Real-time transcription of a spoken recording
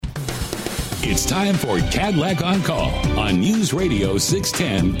It's time for Cadillac On Call on News Radio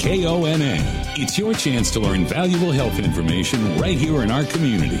 610 KONA. It's your chance to learn valuable health information right here in our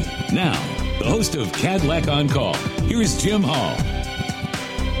community. Now, the host of Cadillac On Call, here's Jim Hall.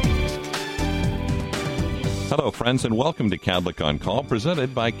 Hello, friends, and welcome to Cadillac On Call,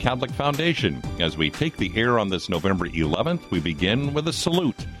 presented by Cadillac Foundation. As we take the air on this November 11th, we begin with a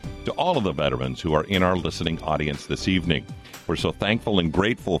salute to all of the veterans who are in our listening audience this evening. We're so thankful and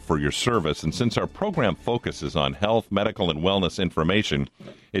grateful for your service, and since our program focuses on health, medical, and wellness information,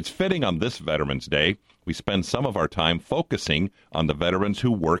 it's fitting on this Veterans Day we spend some of our time focusing on the veterans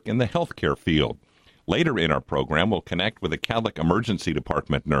who work in the healthcare field. Later in our program, we'll connect with a Cadillac Emergency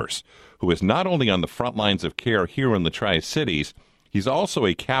Department nurse who is not only on the front lines of care here in the Tri-Cities, he's also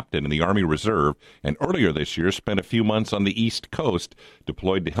a captain in the Army Reserve, and earlier this year spent a few months on the East Coast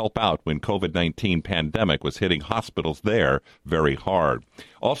deployed to help out when COVID-19 pandemic was hitting hospitals there very hard.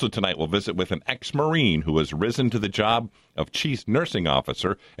 Also tonight, we'll visit with an ex-Marine who has risen to the job of Chief Nursing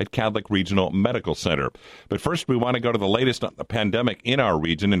Officer at Cadillac Regional Medical Center. But first, we want to go to the latest on the pandemic in our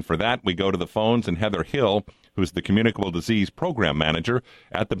region, and for that, we go to the phones and Heather Hill, who's the Communicable Disease Program Manager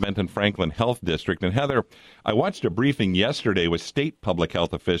at the Benton Franklin Health District. And Heather, I watched a briefing yesterday with state public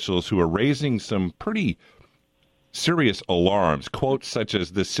health officials who are raising some pretty serious alarms, quotes such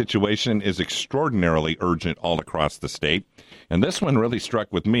as "this situation is extraordinarily urgent all across the state." And this one really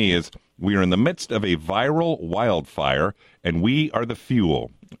struck with me is we are in the midst of a viral wildfire and we are the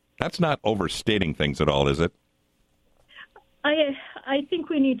fuel. That's not overstating things at all, is it? I think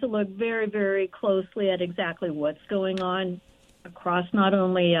we need to look very, very closely at exactly what's going on across not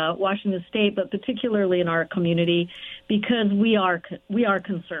only Washington State, but particularly in our community, because we are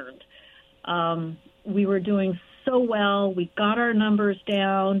concerned. We were doing so well. We got our numbers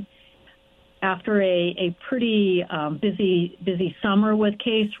down after a pretty busy summer with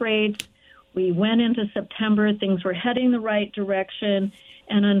case rates. We went into September. Things were heading the right direction.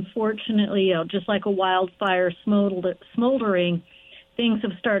 And unfortunately, just like a wildfire smoldering, things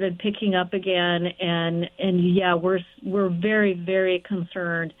have started picking up again. And yeah, we're very, very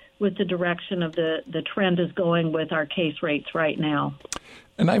concerned with the direction of the trend is going with our case rates right now.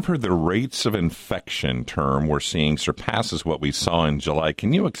 And I've heard the rates of infection term we're seeing surpasses what we saw in July.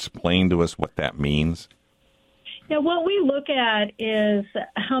 Can you explain to us what that means? Yeah, what we look at is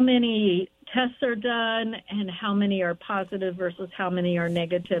how many tests are done and how many are positive versus how many are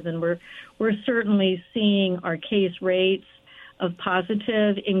negative. And we're certainly seeing our case rates of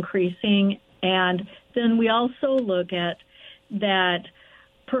positive increasing. And then we also look at that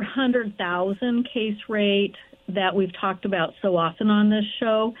per 100,000 case rate that we've talked about so often on this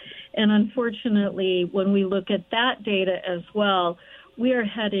show. And unfortunately, when we look at that data as well, we are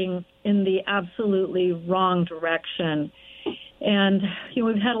heading in the absolutely wrong direction. And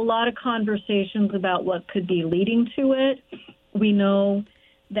we've had a lot of conversations about what could be leading to it. We know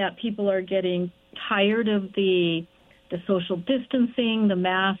that people are getting tired of the social distancing, the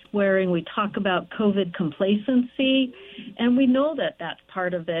mask wearing. We talk about COVID complacency, and we know that that's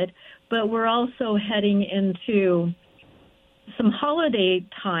part of it. But we're also heading into some holiday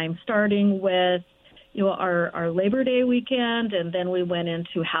time, starting with our Labor Day weekend, and then we went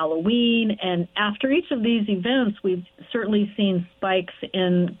into Halloween. And after each of these events, we've certainly seen spikes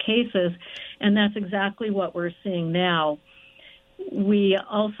in cases, and that's exactly what we're seeing now. We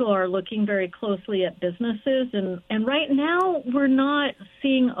also are looking very closely at businesses, and right now we're not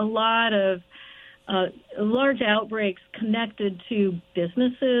seeing a lot of large outbreaks connected to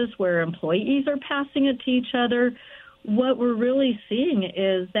businesses where employees are passing it to each other. What we're really seeing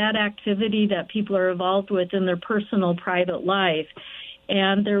is that activity that people are involved with in their personal, private life.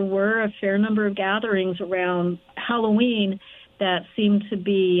 And there were a fair number of gatherings around Halloween that seem to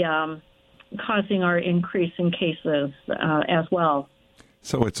be causing our increase in cases as well.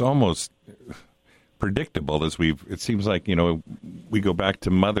 So it's almost predictable as it seems like, we go back to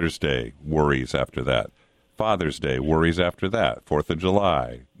Mother's Day, worries after that. Father's Day, worries after that. 4th of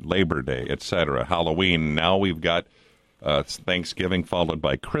July, Labor Day, etc. Halloween. Now we've got Thanksgiving followed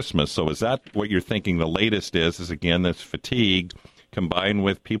by Christmas. So is that what you're thinking the latest is again, this fatigue combined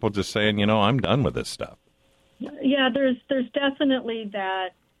with people just saying, I'm done with this stuff? Yeah, there's definitely that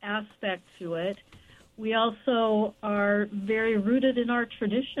aspect to it. We also are very rooted in our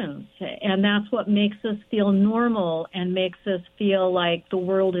traditions, and that's what makes us feel normal and makes us feel like the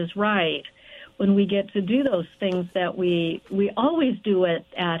world is right. When we get to do those things that we always do it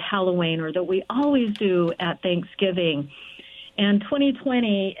at Halloween or that we always do at Thanksgiving. And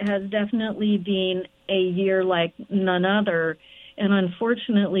 2020 has definitely been a year like none other. And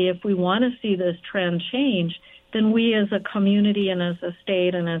unfortunately, if we want to see this trend change, then we as a community and as a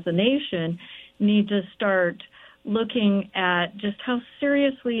state and as a nation need to start looking at just how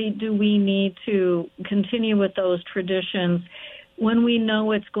seriously do we need to continue with those traditions when we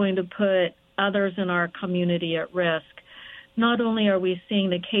know it's going to put others in our community at risk. Not only are we seeing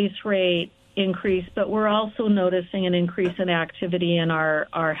the case rate increase, but we're also noticing an increase in activity in our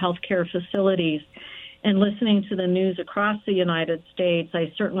healthcare facilities. And listening to the news across the United States,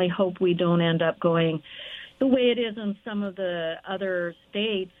 I certainly hope we don't end up going the way it is in some of the other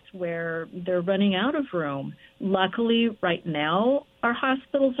states where they're running out of room. Luckily, right now, our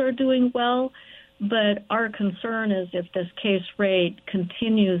hospitals are doing well, but our concern is if this case rate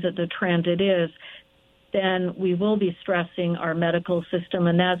continues at the trend it is, then we will be stressing our medical system,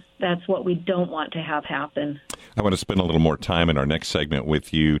 and that's what we don't want to have happen. I want to spend a little more time in our next segment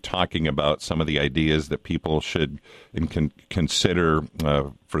with you talking about some of the ideas that people should consider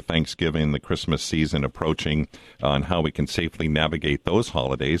for Thanksgiving, the Christmas season approaching, on how we can safely navigate those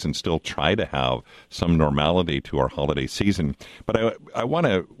holidays and still try to have some normality to our holiday season. But I want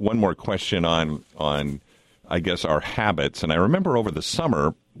to one more question on I guess, our habits. And I remember over the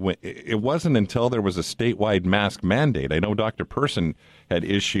summer, it wasn't until there was a statewide mask mandate. I know Dr. Person had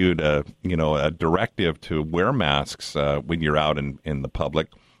issued a directive to wear masks when you're out in the public.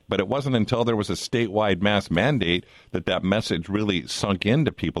 But it wasn't until there was a statewide mask mandate that message really sunk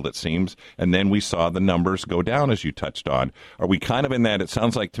into people, it seems. And then we saw the numbers go down, as you touched on. Are we kind of in that? It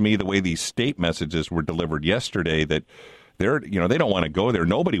sounds like to me the way these state messages were delivered yesterday that they don't want to go there.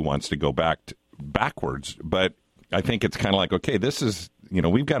 Nobody wants to go backwards. But I think it's kind of like, okay, this is,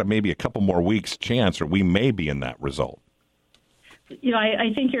 we've got maybe a couple more weeks chance, or we may be in that result.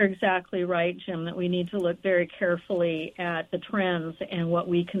 I think you're exactly right, Jim, that we need to look very carefully at the trends and what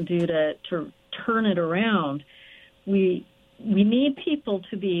we can do to turn it around. We need people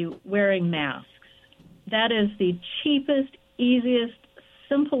to be wearing masks. That is the cheapest, easiest,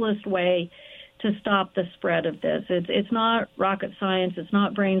 simplest way to stop the spread of this. It's not rocket science. It's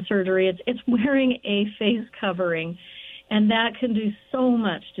not brain surgery. It's wearing a face covering, and that can do so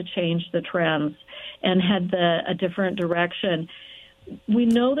much to change the trends and head a different direction. We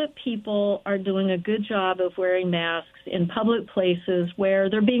know that people are doing a good job of wearing masks in public places where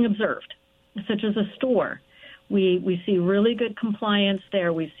they're being observed, such as a store. We see really good compliance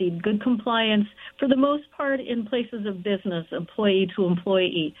there. We see good compliance, for the most part, in places of business, employee to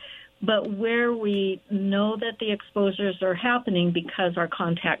employee. But where we know that the exposures are happening because our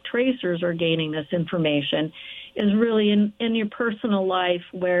contact tracers are gaining this information is really in your personal life,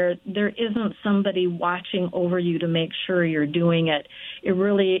 where there isn't somebody watching over you to make sure you're doing it. It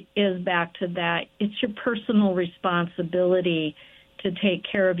really is back to that. It's your personal responsibility to take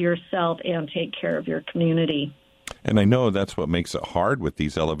care of yourself and take care of your community. And I know that's what makes it hard with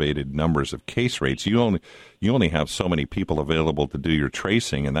these elevated numbers of case rates. You only have so many people available to do your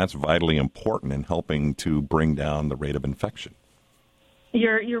tracing, and that's vitally important in helping to bring down the rate of infection.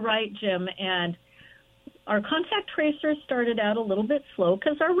 You're right, Jim. And our contact tracers started out a little bit slow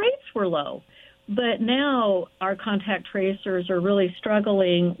because our rates were low. But now our contact tracers are really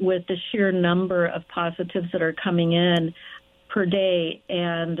struggling with the sheer number of positives that are coming in per day,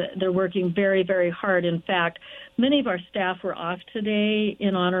 and they're working very, very hard. In fact, many of our staff were off today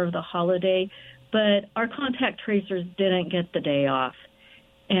in honor of the holiday, but our contact tracers didn't get the day off.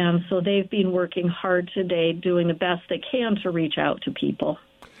 And so they've been working hard today, doing the best they can to reach out to people.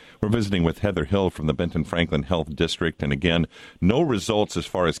 We're visiting with Heather Hill from the Benton Franklin Health District. And again, no results as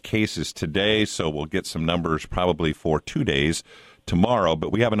far as cases today, so we'll get some numbers probably for 2 days tomorrow.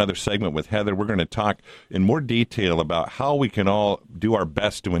 But we have another segment with Heather. We're going to talk in more detail about how we can all do our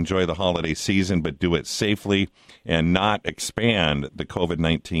best to enjoy the holiday season, but do it safely and not expand the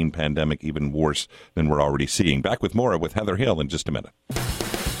COVID-19 pandemic even worse than we're already seeing. Back with more with Heather Hill in just a minute.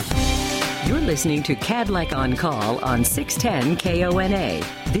 You're listening to Cadillac On Call on 610 KONA.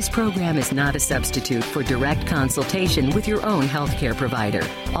 This program is not a substitute for direct consultation with your own healthcare provider.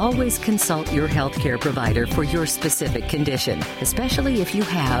 Always consult your healthcare provider for your specific condition, especially if you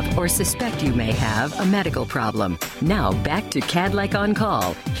have or suspect you may have a medical problem. Now back to Cadillac On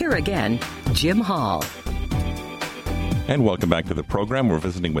Call. Here again, Jim Hall. And welcome back to the program. We're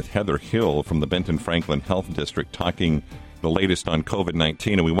visiting with Heather Hill from the Benton Franklin Health District, talking the latest on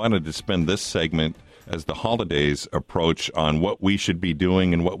COVID-19, and we wanted to spend this segment as the holidays approach on what we should be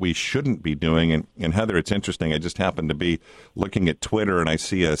doing and what we shouldn't be doing. And Heather, it's interesting. I just happened to be looking at Twitter, and I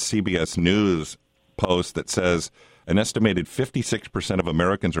see a CBS News post that says an estimated 56% of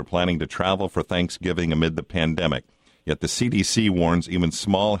Americans are planning to travel for Thanksgiving amid the pandemic. Yet the CDC warns even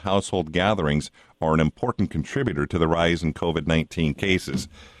small household gatherings are an important contributor to the rise in COVID-19 cases.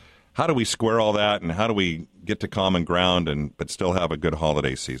 how do we square all that, and how do we get to common ground but still have a good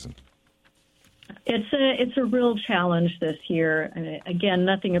holiday season? It's a real challenge this year. And again,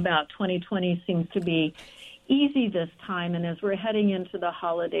 nothing about 2020 seems to be easy this time. And as we're heading into the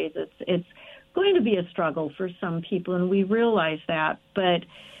holidays, it's going to be a struggle for some people, and we realize that. But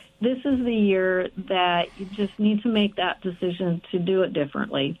this is the year that you just need to make that decision to do it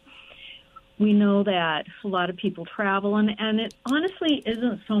differently. We know that a lot of people travel, and it honestly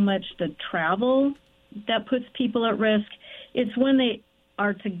isn't so much the travel that puts people at risk. It's when they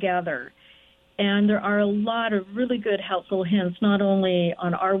are together. And there are a lot of really good, helpful hints, not only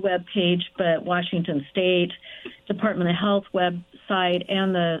on our webpage, but Washington State Department of Health website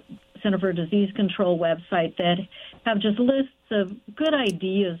and the Center for Disease Control website that have just lists of good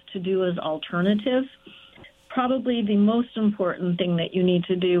ideas to do as alternatives. Probably the most important thing that you need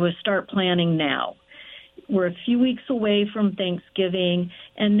to do is start planning now. We're a few weeks away from Thanksgiving,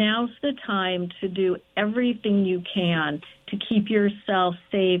 and now's the time to do everything you can to keep yourself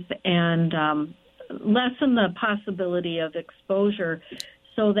safe and lessen the possibility of exposure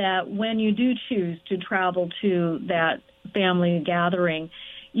so that when you do choose to travel to that family gathering,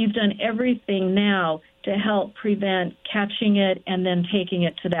 you've done everything now to help prevent catching it and then taking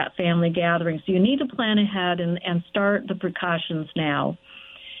it to that family gathering. So you need to plan ahead and start the precautions now.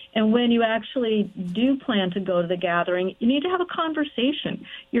 And when you actually do plan to go to the gathering, you need to have a conversation.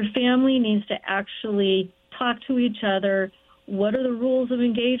 Your family needs to actually talk to each other. What are the rules of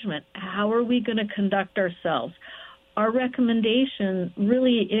engagement? How are we going to conduct ourselves? Our recommendation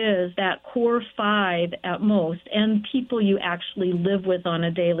really is that core 5 at most, and people you actually live with on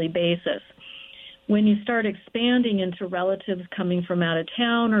a daily basis. When you start expanding into relatives coming from out of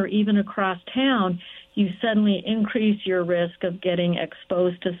town or even across town, you suddenly increase your risk of getting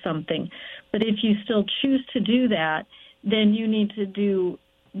exposed to something. But if you still choose to do that, then you need to do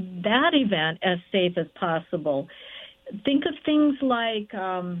that event as safe as possible. Think of things like,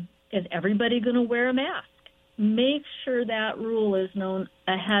 is everybody going to wear a mask? Make sure that rule is known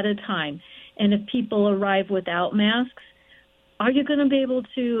ahead of time. And if people arrive without masks, are you going to be able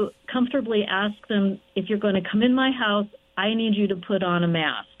to comfortably ask them, if you're going to come in my house, I need you to put on a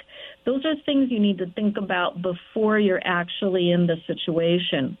mask? Those are things you need to think about before you're actually in the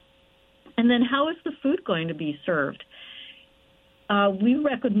situation. And then how is the food going to be served? We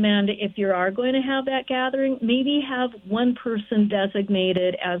recommend if you are going to have that gathering, maybe have one person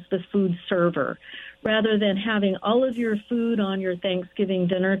designated as the food server. Rather than having all of your food on your Thanksgiving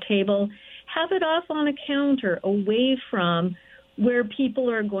dinner table, have it off on a counter away from where people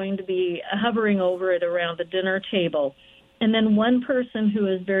are going to be hovering over it around the dinner table. And then one person who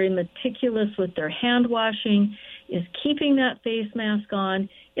is very meticulous with their hand washing, is keeping that face mask on,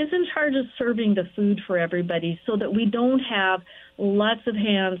 is in charge of serving the food for everybody so that we don't have lots of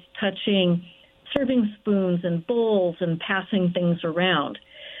hands touching serving spoons and bowls and passing things around.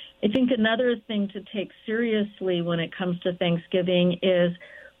 I think another thing to take seriously when it comes to Thanksgiving is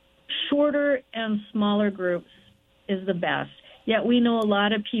shorter and smaller groups is the best. Yet we know a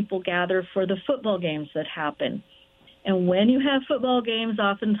lot of people gather for the football games that happen. And when you have football games,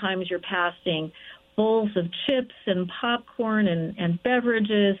 oftentimes you're passing bowls of chips and popcorn and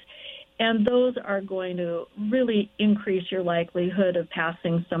beverages, and those are going to really increase your likelihood of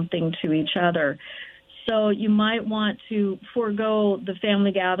passing something to each other. So you might want to forego the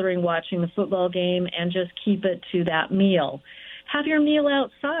family gathering watching the football game and just keep it to that meal. Have your meal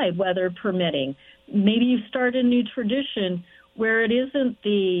outside, weather permitting. Maybe you start a new tradition where it isn't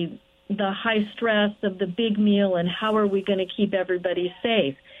the high stress of the big meal and how are we going to keep everybody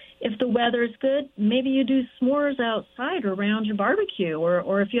safe. If the weather's good, maybe you do s'mores outside around your barbecue,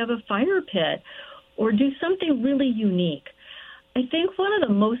 or if you have a fire pit, or do something really unique. I think one of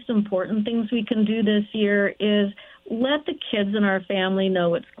the most important things we can do this year is let the kids in our family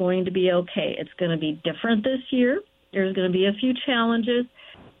know it's going to be okay. It's going to be different this year. There's going to be a few challenges,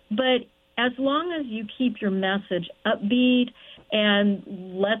 but as long as you keep your message upbeat and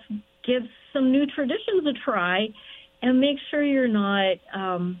let's give some new traditions a try and make sure you're not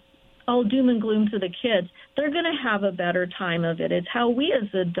all doom and gloom to the kids, they're going to have a better time of it. It's how we as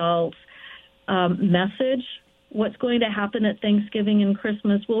adults message what's going to happen at Thanksgiving and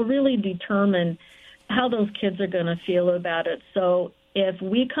Christmas will really determine how those kids are going to feel about it. So if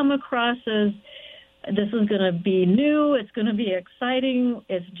we come across as this is going to be new, it's going to be exciting,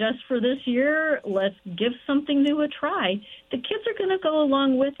 it's just for this year, let's give something new a try, the kids are going to go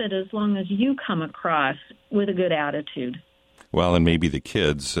along with it as long as you come across with a good attitude. Well, and maybe the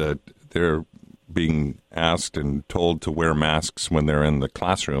kids, they're being asked and told to wear masks when they're in the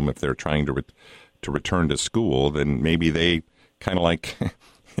classroom if they're trying to return to school, then maybe they kind of like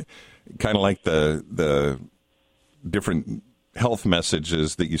kind of like the different health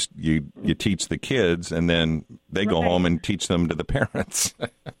messages that you teach the kids, and then they go home and teach them to the parents.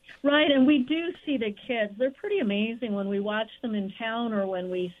 Right, and we do see the kids. They're pretty amazing when we watch them in town or when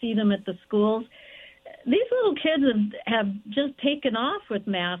we see them at the schools. These little kids have just taken off with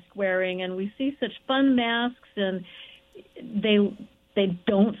mask wearing, and we see such fun masks, and they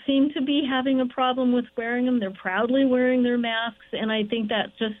don't seem to be having a problem with wearing them. They're proudly wearing their masks, and I think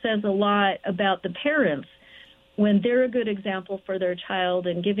that just says a lot about the parents when they're a good example for their child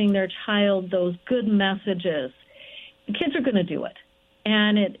and giving their child those good messages. The kids are going to do it.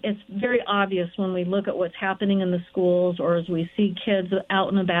 And it's very obvious when we look at what's happening in the schools or as we see kids out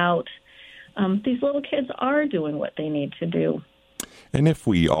and about. These little kids are doing what they need to do. And if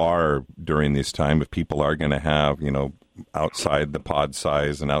we are, during this time, if people are going to have, outside the pod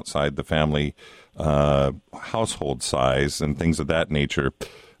size and outside the family household size and things of that nature,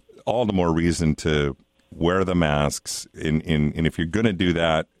 all the more reason to wear the masks. And if you're going to do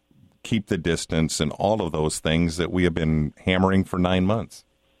that, keep the distance and all of those things that we have been hammering for 9 months.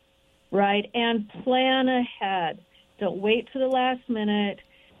 Right, and plan ahead. Don't wait to the last minute.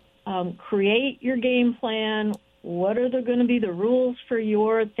 Create your game plan. What are going to be the rules for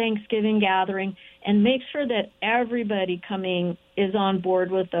your Thanksgiving gathering? And make sure that everybody coming is on board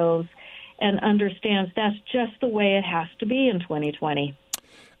with those and understands that's just the way it has to be in 2020.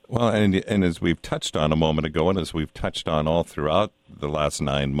 Well, and as we've touched on a moment ago, and as we've touched on all throughout the last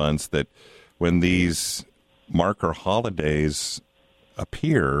 9 months, that when these marker holidays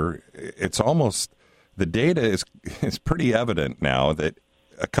appear, it's almost, the data is pretty evident now that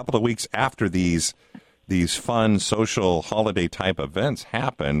a couple of weeks after these fun social holiday type events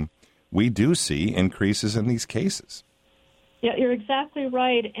happen, we do see increases in these cases. Yeah, you're exactly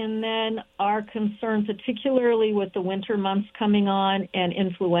right. And then our concern, particularly with the winter months coming on and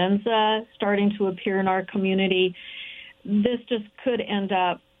influenza starting to appear in our community, this just could end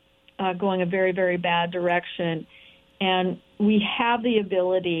up going a very, very bad direction. And we have the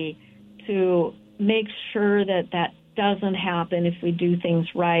ability to make sure that doesn't happen if we do things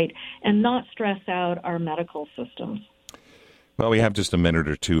right and not stress out our medical systems. Well, we have just a minute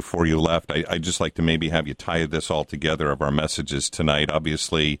or two for you left. I'd just like to maybe have you tie this all together of our messages tonight.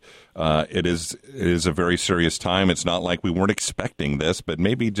 Obviously, it is a very serious time. It's not like we weren't expecting this, but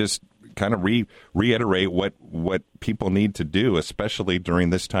maybe just kind of reiterate what people need to do, especially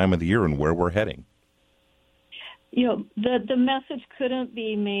during this time of the year and where we're heading. The message couldn't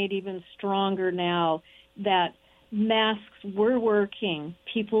be made even stronger now that masks were working.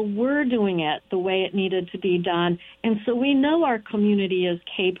 People were doing it the way it needed to be done. And so we know our community is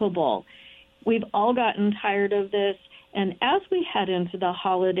capable. We've all gotten tired of this. And as we head into the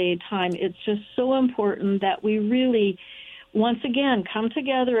holiday time, it's just so important that we really, once again, come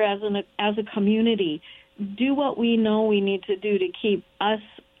together as a community, do what we know we need to do to keep us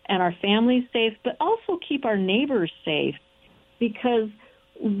and our families safe, but also keep our neighbors safe, because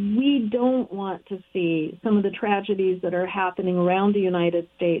we don't want to see some of the tragedies that are happening around the United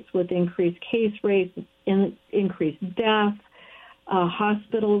States with increased case rates, increased death,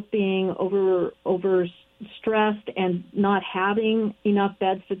 hospitals being overstressed and not having enough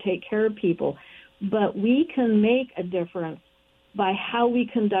beds to take care of people. But we can make a difference by how we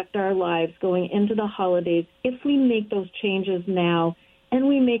conduct our lives going into the holidays if we make those changes now and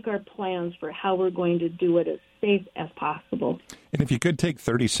we make our plans for how we're going to do it as safe as possible. And if you could take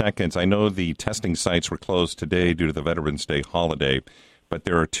 30 seconds, I know the testing sites were closed today due to the Veterans Day holiday, but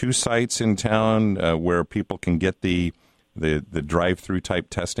there are 2 sites in town where people can get the drive-through type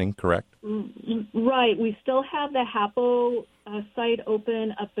testing, correct? Right. We still have the HAPO site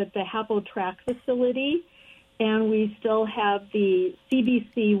open up at the HAPO track facility, and we still have the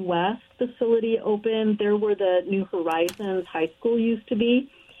CBC West facility open. There where the New Horizons High School used to be.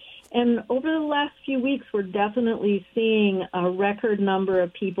 And over the last few weeks, we're definitely seeing a record number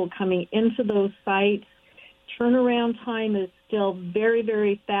of people coming into those sites. Turnaround time is still very,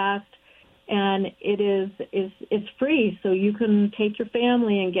 very fast, and it's free, so you can take your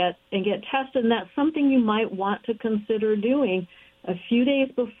family and get tested. And that's something you might want to consider doing a few days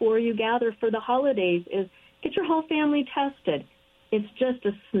before you gather for the holidays, is get your whole family tested. It's just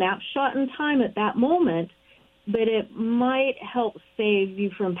a snapshot in time at that moment, but it might help save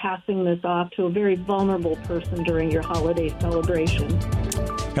you from passing this off to a very vulnerable person during your holiday celebration.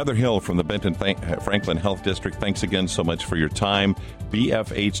 Heather Hill from the Benton Franklin Health District, thanks again so much for your time.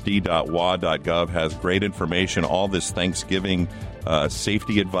 bfhd.wa.gov has great information, all this Thanksgiving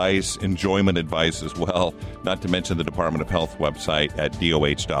safety advice, enjoyment advice as well, not to mention the Department of Health website at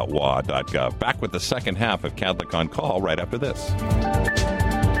doh.wa.gov. Back with the second half of Catholic on Call right after this.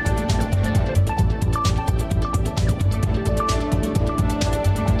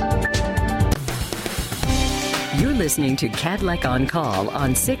 listening to Cadillac on Call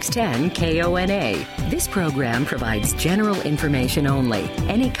on 610 KONA. This program provides general information only.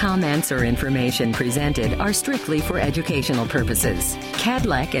 Any comments or information presented are strictly for educational purposes.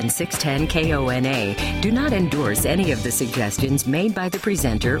 Cadillac and 610 KONA do not endorse any of the suggestions made by the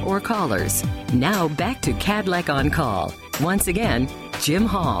presenter or callers. Now back to Cadillac on Call. Once again, Jim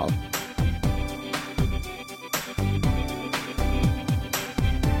Hall.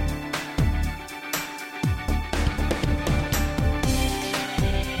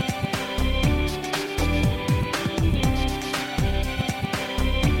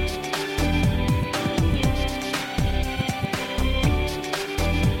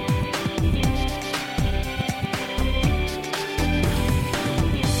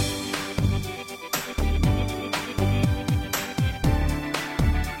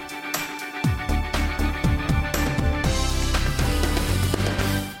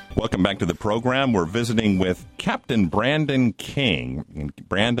 Welcome back to the program. We're visiting with Captain Brandon King. And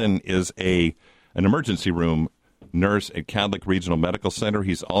Brandon is an emergency room nurse at Cadillac Regional Medical Center.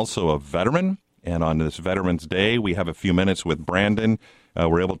 He's also a veteran. And on this Veterans Day, we have a few minutes with Brandon.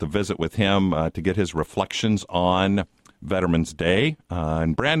 We're able to visit with him to get his reflections on Veterans Day.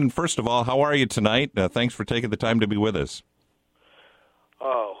 And Brandon, first of all, how are you tonight? Thanks for taking the time to be with us.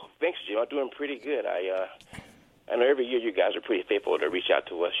 Oh, thanks, Jim. I'm doing pretty good. I know every year you guys are pretty faithful to reach out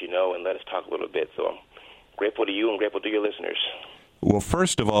to us, and let us talk a little bit. So I'm grateful to you and grateful to your listeners. Well,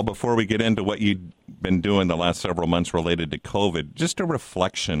 first of all, before we get into what you've been doing the last several months related to COVID, just a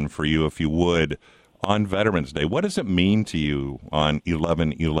reflection for you, if you would, on Veterans Day. What does it mean to you on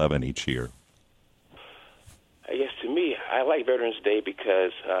 11/11 each year? I guess to me, I like Veterans Day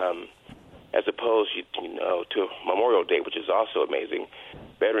because as opposed to Memorial Day, which is also amazing,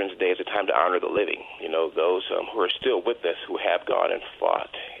 Veterans Day is a time to honor the living, those who are still with us, who have gone and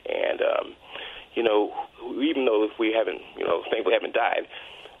fought. And, even though we haven't, thankfully haven't died,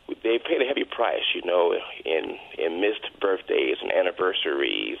 they paid a heavy price, in missed birthdays and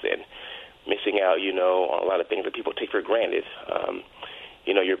anniversaries and missing out, on a lot of things that people take for granted.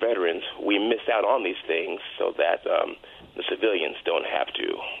 Your veterans, we miss out on these things so that the civilians don't have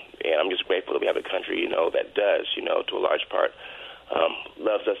to. And I'm just grateful that we have a country, that does, to a large part,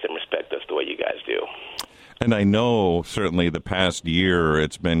 loves us and respects us the way you guys do. And I know certainly the past year,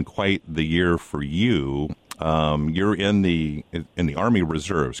 it's been quite the year for you. You're in the Army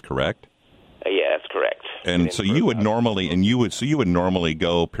Reserves, correct? Yeah, that's correct. And so you would normally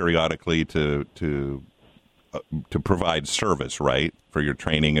go periodically to provide service, right, for your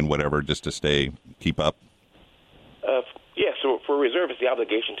training and whatever, just to keep up. Yeah, so for reservists, the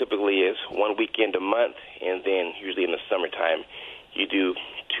obligation typically is 1 weekend a month, and then usually in the summertime, you do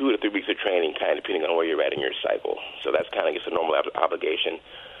 2 to 3 weeks of training, kind of depending on where you're at in your cycle. So that's kind of just a normal obligation.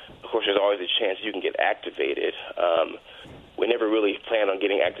 Of course, there's always a chance you can get activated. We never really planned on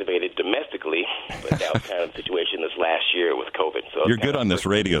getting activated domestically, but that was kind of the situation this last year with COVID. So you're good on this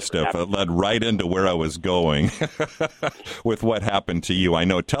radio stuff. It led right into where I was going with what happened to you. I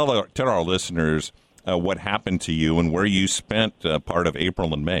know. Tell our listeners what happened to you and where you spent part of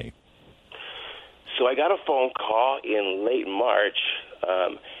April and May. So I got a phone call in late March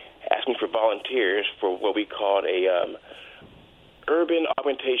asking for volunteers for what we called a Urban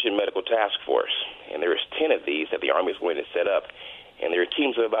Augmentation Medical Task Force. And there was 10 of these that the Army was going to set up. And there were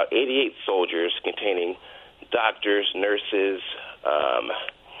teams of about 88 soldiers containing doctors, nurses,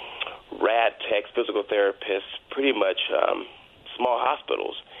 rad techs, physical therapists, pretty much small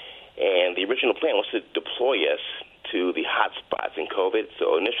hospitals. And the original plan was to deploy us to the hot spots in COVID.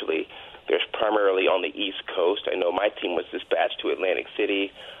 So initially, there's primarily on the East Coast. I know my team was dispatched to Atlantic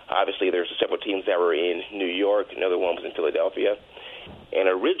City. Obviously, there's several teams that were in New York. Another one was in Philadelphia. And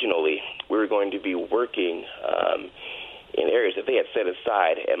originally, we were going to be working in areas that they had set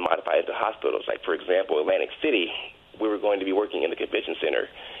aside and modified into hospitals. Like, for example, Atlantic City, we were going to be working in the convention center.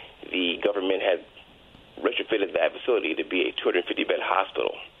 The government had retrofitted that facility to be a 250-bed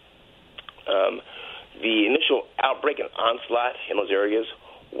hospital. The initial outbreak and onslaught in those areas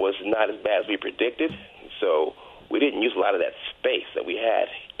was not as bad as we predicted, so we didn't use a lot of that space that we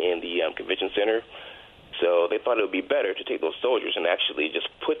had in the convention center. So they thought it would be better to take those soldiers and actually just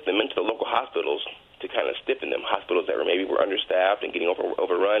put them into the local hospitals to kind of stiffen them, hospitals that were understaffed and getting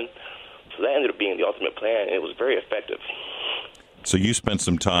overrun. So that ended up being the ultimate plan, and it was very effective. So you spent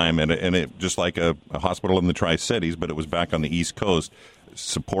some time, and it just like a hospital in the Tri-Cities, but it was back on the East Coast,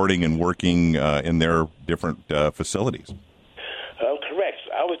 supporting and working in their different facilities. Correct.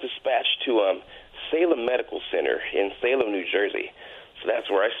 I was dispatched to Salem Medical Center in Salem, New Jersey. So that's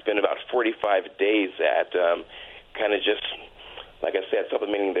where I spent about 45 days at, kind of just like I said,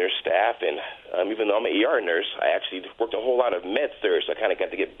 supplementing their staff. And even though I'm an ER nurse, I actually worked a whole lot of med-surg, so I kind of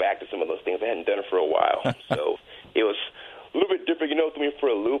got to get back to some of those things I hadn't done for a while. So it was a little bit different, threw me for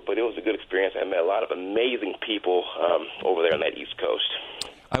a loop, but it was a good experience. I met a lot of amazing people over there on that East Coast.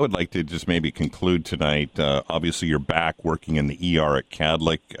 I would like to just maybe conclude tonight. Obviously, you're back working in the ER at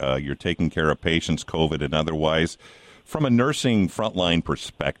Cadlick. You're taking care of patients, COVID and otherwise. From a nursing frontline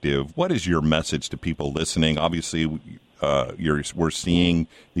perspective, what is your message to people listening? Obviously, we're seeing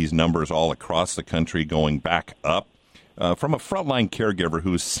these numbers all across the country going back up. From a frontline caregiver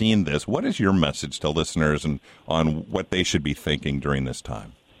who's seen this, what is your message to listeners and on what they should be thinking during this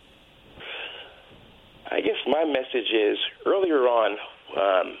time? I guess my message is earlier on,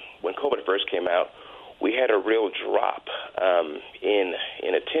 when COVID first came out, we had a real drop in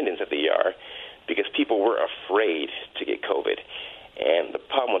attendance at the ER because people were afraid to get COVID. And the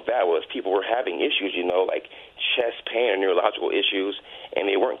problem with that was people were having issues, like chest pain or neurological issues, and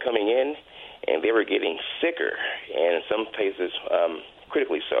they weren't coming in, and they were getting sicker, and in some cases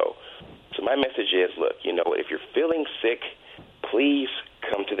critically so. So my message is, look, if you're feeling sick, please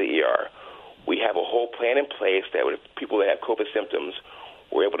come to the ER. We have a whole plan in place that with people that have COVID symptoms,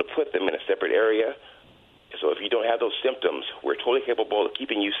 we're able to put them in a separate area. So if you don't have those symptoms, we're totally capable of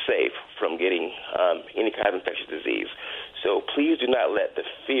keeping you safe from getting any kind of infectious disease. So please do not let the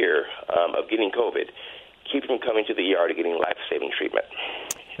fear of getting COVID keep you from coming to the ER to getting life-saving treatment.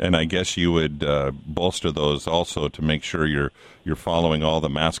 And I guess you would bolster those also to make sure you're following all the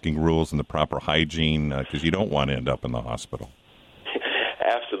masking rules and the proper hygiene because you don't want to end up in the hospital.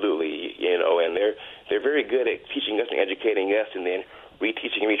 Absolutely, and they're very good at teaching us and educating us, and then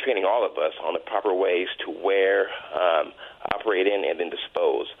reteaching and retraining all of us on the proper ways to wear, operate in, and then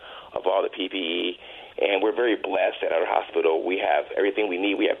dispose of all the PPE. And we're very blessed at our hospital. We have everything we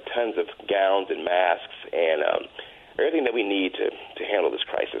need. We have tons of gowns and masks and everything that we need to handle this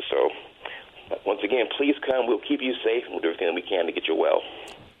crisis. So once again, please come. We'll keep you safe, and we'll do everything that we can to get you well.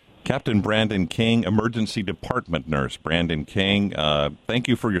 Captain Brandon King, Emergency Department Nurse. Brandon King, thank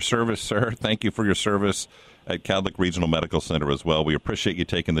you for your service, sir. Thank you for your service at Cadlick Regional Medical Center as well. We appreciate you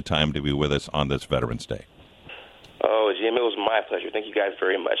taking the time to be with us on this Veterans Day. Oh, Jim, it was my pleasure. Thank you guys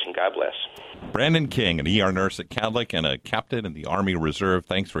very much, and God bless. Brandon King, an ER nurse at Cadlick and a captain in the Army Reserve.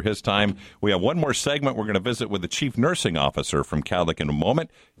 Thanks for his time. We have one more segment. We're going to visit with the Chief Nursing Officer from Cadlick in a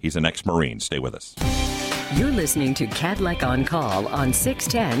moment. He's an ex-Marine. Stay with us. You're listening to Cadlick on Call on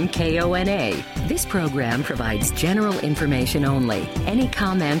 610 KONA. This program provides general information only. Any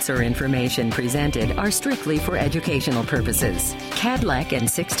comments or information presented are strictly for educational purposes. Cadlick and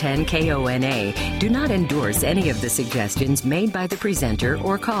 610 KONA do not endorse any of the suggestions made by the presenter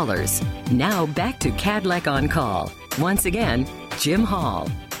or callers. Now back to Cadlick on Call. Once again, Jim Hall.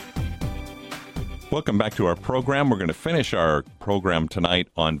 Welcome back to our program. We're going to finish our program tonight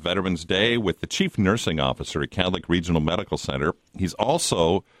on Veterans Day with the Chief Nursing Officer at Cadlick Regional Medical Center. He's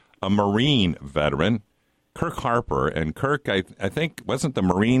also a Marine veteran, Kirk Harper. And Kirk, I think, wasn't the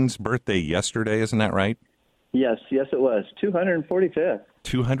Marine's birthday yesterday? Isn't that right? Yes, it was. 245th.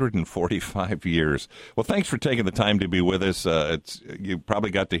 245 years. Well, thanks for taking the time to be with us. You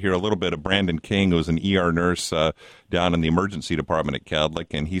probably got to hear a little bit of Brandon King, who's an ER nurse down in the emergency department at Cadlick,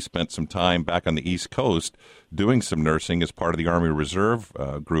 and he spent some time back on the East Coast doing some nursing as part of the Army Reserve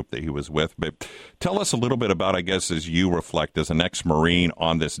group that he was with. But tell us a little bit about, I guess, as you reflect as an ex-Marine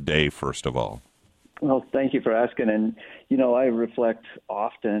on this day, first of all. Well, thank you for asking. And, I reflect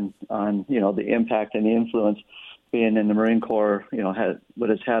often on, the impact and the influence being in the Marine Corps, what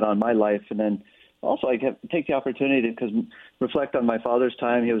it's had on my life. And then also I take the opportunity to reflect on my father's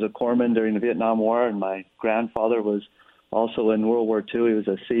time. He was a corpsman during the Vietnam War, and my grandfather was also in World War II. He was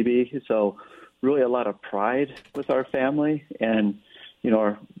a Seabee. So really a lot of pride with our family. And,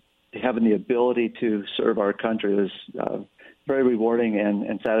 having the ability to serve our country was very rewarding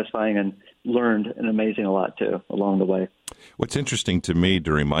and satisfying, and learned an amazing a lot, too, along the way. What's interesting to me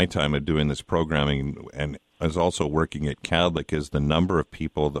during my time of doing this programming and as also working at Cadlick is the number of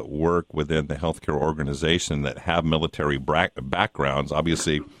people that work within the healthcare organization that have military backgrounds.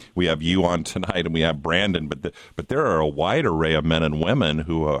 Obviously, we have you on tonight and we have Brandon, but there are a wide array of men and women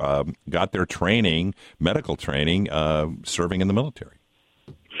who got their training, medical training, serving in the military.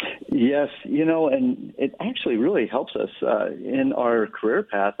 Yes, and it actually really helps us in our career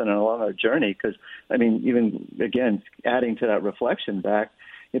path and along our journey because, even, again, adding to that reflection back,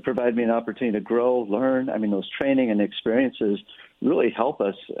 it provided me an opportunity to grow, learn. Those training and experiences really help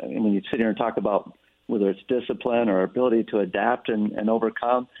us. When you sit here and talk about whether it's discipline or ability to adapt and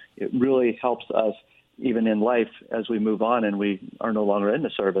overcome, it really helps us even in life as we move on and we are no longer in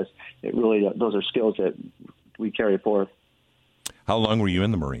the service. It really, those are skills that we carry forth. How long were you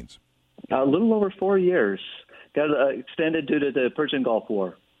in the Marines? A little over 4 years. Got extended due to the Persian Gulf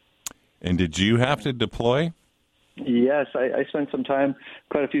War. And did you have to deploy? Yes, I spent some time,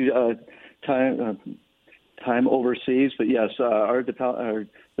 quite a few time overseas. But yes, our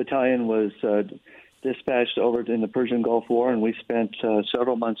battalion was dispatched over in the Persian Gulf War, and we spent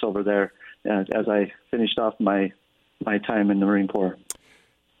several months over there as I finished off my time in the Marine Corps.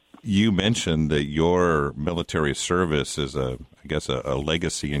 You mentioned that your military service is a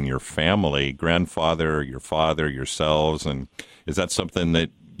legacy in your family, grandfather, your father, yourselves, and is that something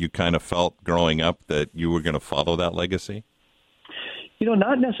that you kind of felt growing up that you were going to follow that legacy?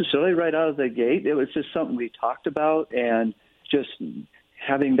 Not necessarily right out of the gate. It was just something we talked about, and just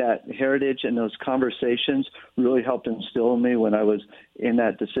having that heritage and those conversations really helped instill in me when I was in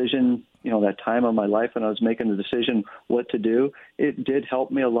that decision, that time of my life when I was making the decision what to do. It did help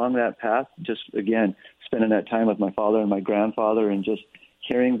me along that path, just, again, spending that time with my father and my grandfather and just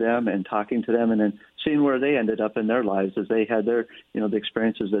hearing them and talking to them and then seeing where they ended up in their lives as they had their, the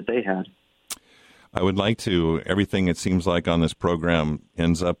experiences that they had. I would like to, everything it seems like on this program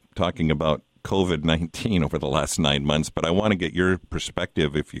ends up talking about COVID-19 over the last 9 months, but I want to get your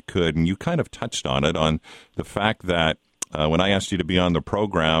perspective if you could. And you kind of touched on it, on the fact that when I asked you to be on the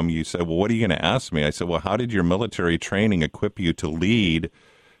program, you said, well, what are you going to ask me? I said, well, how did your military training equip you to lead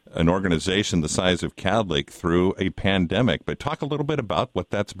an organization the size of Kadlec through a pandemic? But talk a little bit about what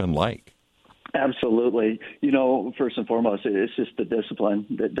that's been like. Absolutely. First and foremost, it's just the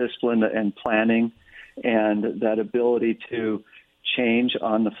discipline and planning and that ability to change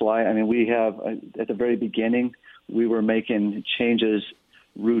on the fly. I mean, we have, at the very beginning, we were making changes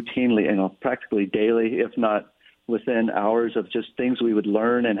routinely, practically daily, if not within hours, of just things we would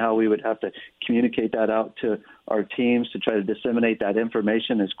learn and how we would have to communicate that out to our teams to try to disseminate that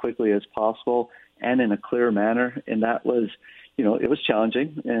information as quickly as possible and in a clear manner. And that was, it was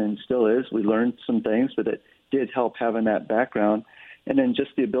challenging and still is. We learned some things, but it did help having that background. And then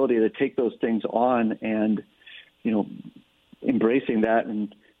just the ability to take those things on and, embracing that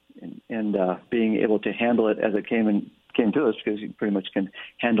and being able to handle it as it came to us, because you pretty much can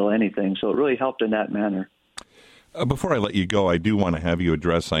handle anything. So it really helped in that manner. Before I let you go, I do want to have you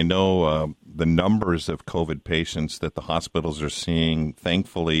address, I know the numbers of COVID patients that the hospitals are seeing,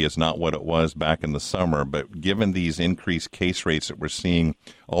 thankfully, is not what it was back in the summer. But given these increased case rates that we're seeing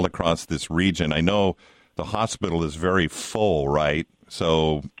all across this region, I know the hospital is very full, right?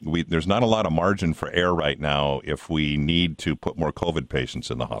 So there's not a lot of margin for error right now if we need to put more COVID patients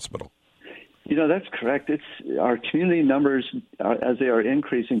in the hospital. That's correct. It's our community numbers, as they are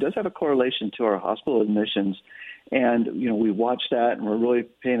increasing, does have a correlation to our hospital admissions. And, we watch that and we're really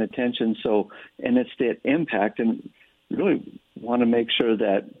paying attention. And it's the impact, and really want to make sure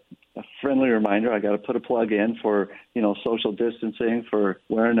that a friendly reminder, I got to put a plug in for, social distancing, for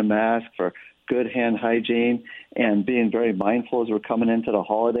wearing a mask, for good hand hygiene, and being very mindful as we're coming into the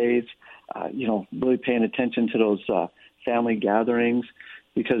holidays, really paying attention to those family gatherings,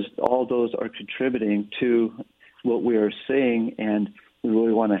 because all those are contributing to what we are seeing, and we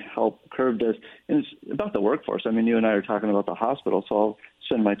really want to help curb this. And it's about the workforce. I mean, you and I are talking about the hospital, so I'll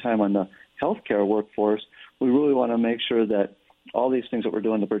spend my time on the healthcare workforce. We really want to make sure that all these things that we're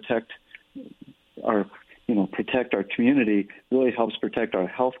doing to protect our community really helps protect our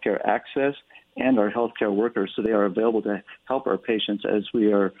healthcare access and our healthcare workers, so they are available to help our patients as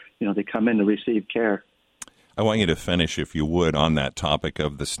we are, they come in to receive care. I want you to finish, if you would, on that topic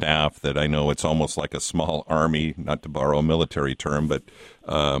of the staff, that I know it's almost like a small army, not to borrow a military term, but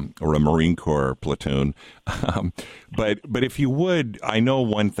or a Marine Corps platoon. But if you would, I know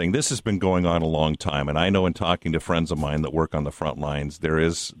one thing. This has been going on a long time, and I know in talking to friends of mine that work on the front lines,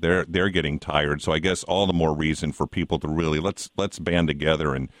 they're getting tired. So I guess all the more reason for people to really let's band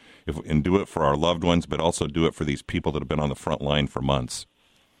together and do it for our loved ones, but also do it for these people that have been on the front line for months.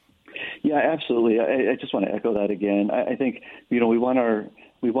 Yeah, absolutely. I just want to echo that again. I think, we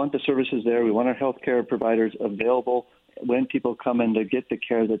want the services there. We want our healthcare providers available when people come in to get the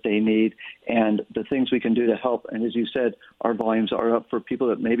care that they need, and the things we can do to help. And as you said, our volumes are up for people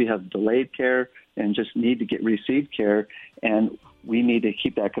that maybe have delayed care and just need to receive care. And we need to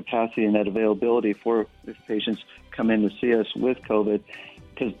keep that capacity and that availability for if patients come in to see us with COVID,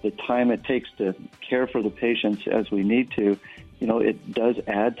 because the time it takes to care for the patients as we need to, it does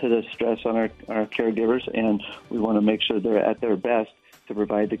add to the stress on our caregivers, and we want to make sure they're at their best to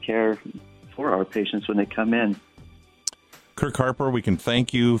provide the care for our patients when they come in. Kirk Harper, we can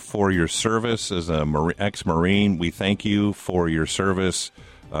thank you for your service as an ex-Marine. We thank you for your service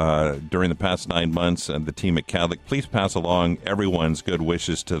during the past 9 months, and the team at Kadlec. Please pass along everyone's good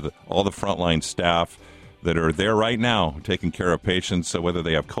wishes to all the frontline staff that are there right now taking care of patients, whether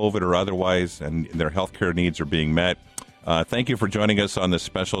they have COVID or otherwise, and their health care needs are being met. Thank you for joining us on this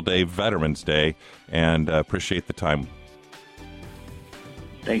special day, Veterans Day, and appreciate the time.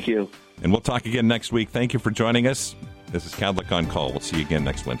 Thank you. And we'll talk again next week. Thank you for joining us. This is Kadlec on Call. We'll see you again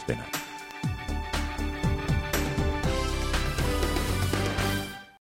next Wednesday night.